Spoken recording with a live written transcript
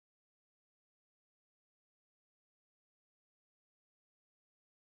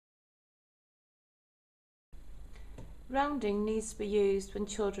Rounding needs to be used when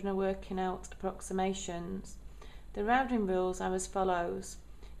children are working out approximations. The rounding rules are as follows.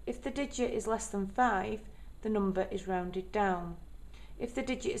 If the digit is less than 5, the number is rounded down. If the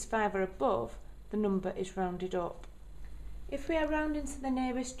digit is 5 or above, the number is rounded up. If we are rounding to the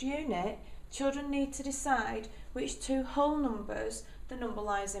nearest unit, children need to decide which two whole numbers the number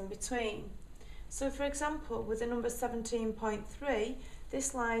lies in between. So for example, with the number 17.3,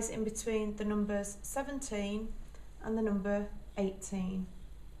 this lies in between the numbers 17 and the number 18.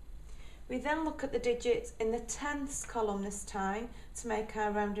 We then look at the digits in the tenths column this time to make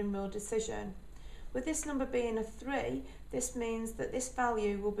our rounding rule decision. With this number being a 3, this means that this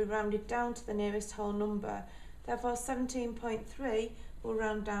value will be rounded down to the nearest whole number. Therefore 17.3 will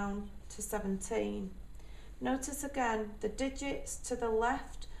round down to 17. Notice again the digits to the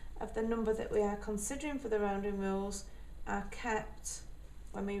left of the number that we are considering for the rounding rules are kept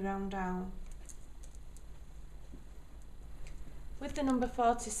when we round down. With the number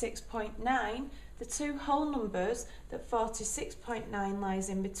 46.9, the two whole numbers that 46.9 lies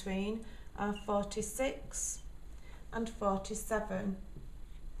in between are 46 and 47.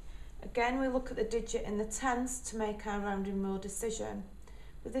 Again, we look at the digit in the tenths to make our rounding rule decision.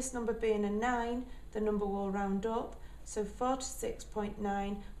 With this number being a 9, the number will round up, so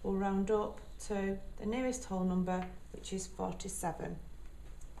 46.9 will round up to the nearest whole number, which is 47.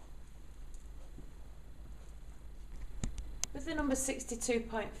 With the number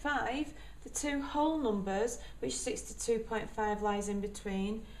 62.5, the two whole numbers, which 62.5 lies in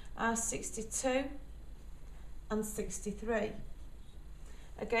between, are 62 and 63.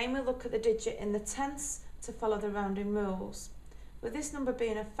 Again, we look at the digit in the tenths to follow the rounding rules. With this number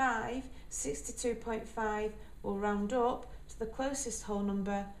being a 5, 62.5 will round up to the closest whole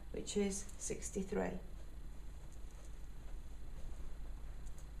number, which is 63.